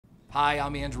Hi,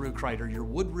 I'm Andrew Kryder, your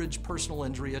Woodridge personal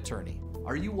injury attorney.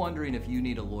 Are you wondering if you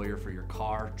need a lawyer for your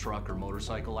car, truck, or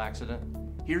motorcycle accident?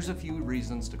 Here's a few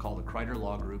reasons to call the Kryder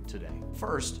Law Group today.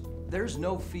 First, there's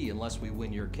no fee unless we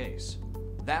win your case.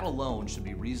 That alone should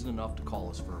be reason enough to call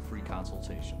us for a free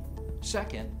consultation.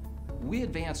 Second, we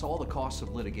advance all the costs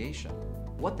of litigation.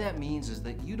 What that means is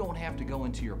that you don't have to go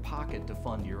into your pocket to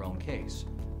fund your own case.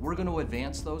 We're going to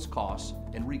advance those costs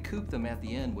and recoup them at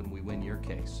the end when we win your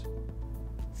case.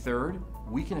 Third,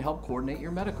 we can help coordinate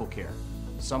your medical care.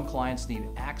 Some clients need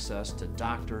access to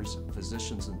doctors,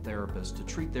 physicians, and therapists to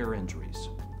treat their injuries.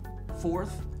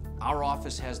 Fourth, our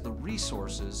office has the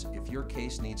resources if your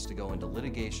case needs to go into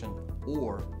litigation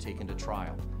or taken to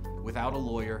trial. Without a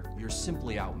lawyer, you're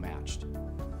simply outmatched.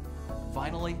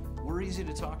 Finally, we're easy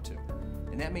to talk to.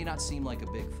 And that may not seem like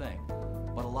a big thing,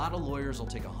 but a lot of lawyers will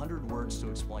take 100 words to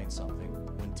explain something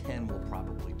when 10 will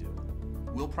probably do.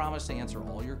 We'll promise to answer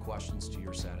all your questions to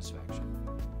your satisfaction.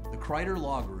 The Kryder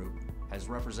Law Group has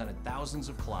represented thousands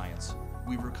of clients.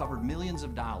 We've recovered millions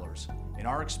of dollars, and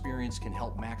our experience can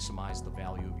help maximize the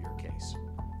value of your case.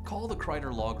 Call the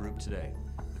Kryder Law Group today.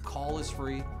 The call is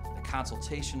free, the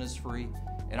consultation is free,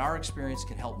 and our experience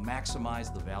can help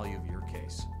maximize the value of your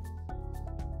case.